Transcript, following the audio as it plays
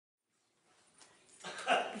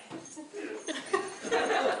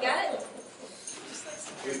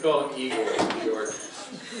call him Eagle in short.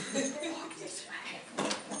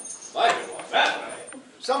 I could walk that way.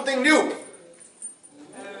 Something new.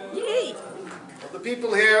 Yay! Of the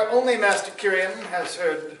people here, only Master Kyrian has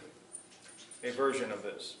heard a version of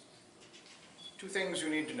this. Two things you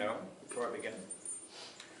need to know before I begin.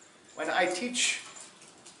 When I teach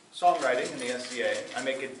songwriting in the SCA, I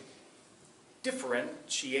make a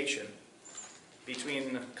differentiation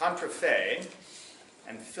between contrafait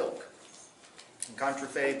and filk. And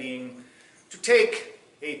contrafait being to take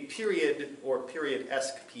a period or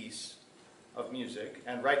period-esque piece of music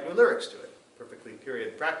and write new lyrics to it. Perfectly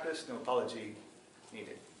period practice, no apology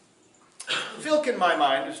needed. Filk, in my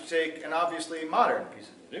mind, is to take an obviously modern piece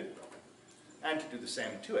of music and to do the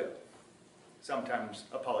same to it. Sometimes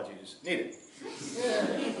apologies needed.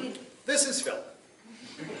 This is filk.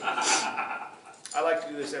 I like to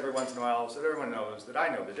do this every once in a while so that everyone knows that I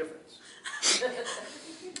know the difference.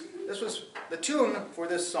 The tune for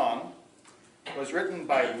this song was written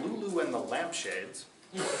by Lulu and the Lampshades.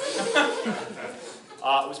 It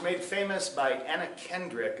was made famous by Anna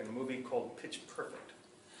Kendrick in a movie called Pitch Perfect.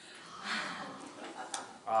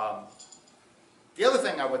 The other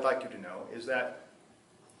thing I would like you to know is that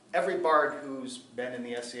every bard who's been in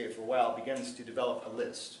the SCA for a while begins to develop a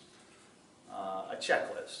list, a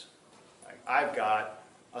checklist. Like, I've got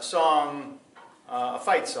a song, a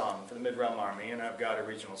fight song for the Midrealm Army, and I've got a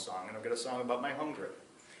regional song, and I've got a song about my home group.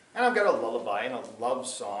 And I've got a lullaby and a love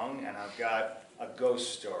song, and I've got a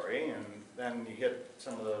ghost story, and then you hit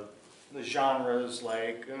some of the genres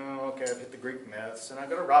like, oh, okay, I've hit the Greek myths, and I've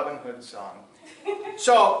got a Robin Hood song.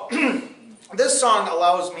 So this song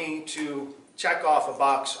allows me to check off a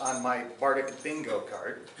box on my Bardic bingo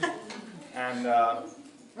card, and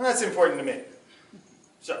that's important to me.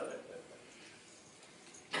 So.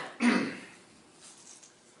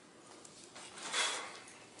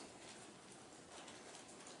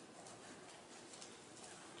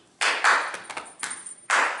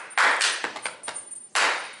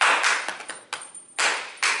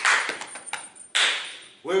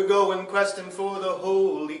 We're going questing for the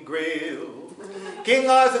Holy Grail. King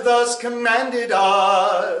Arthur thus commanded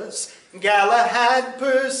us. Galahad,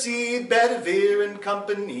 Percy, Bedivere and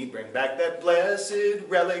company, bring back that blessed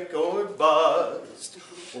relic or bust.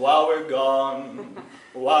 While we're gone,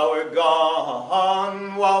 while we're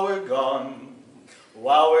gone, while we're gone,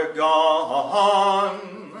 while we're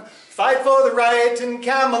gone, fight for the right in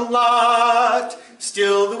Camelot.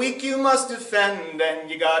 Still the weak you must defend, and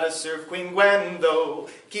you gotta serve Queen Gwen, though.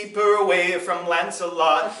 Keep her away from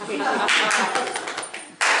Lancelot.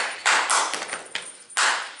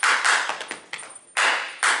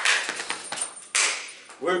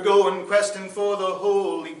 We're going questing for the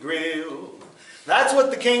Holy Grail. That's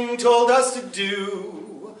what the king told us to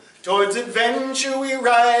do. Towards adventure we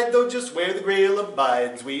ride, though just where the Grail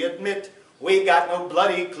abides, we admit we got no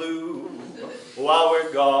bloody clue. While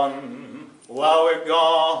we're gone, while we're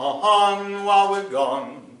gone, while we're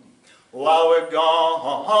gone, while we're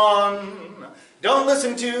gone, don't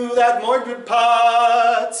listen to that Mordred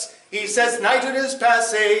Potts. He says knighthood is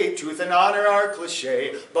passé, truth and honor are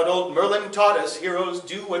cliché, but old Merlin taught us heroes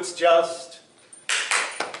do what's just.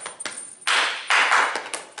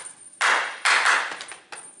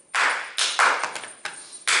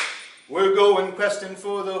 We're going questing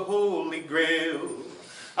for the Holy Grail.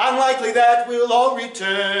 Unlikely that we'll all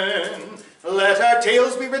return. Let our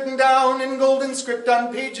tales be written down in golden script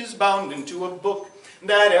on pages bound into a book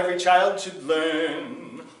that every child should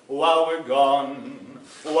learn. While we're gone,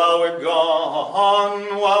 while we're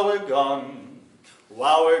gone, while we're gone,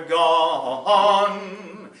 while we're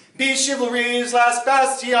gone, be chivalry's last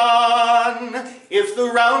bastion. If the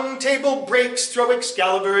round table breaks, throw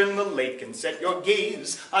Excalibur in the lake and set your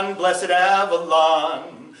gaze on blessed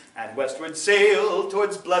Avalon, and westward sail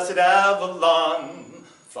towards blessed Avalon.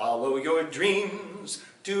 Follow your dreams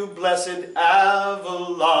to blessed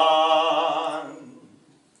Avalon.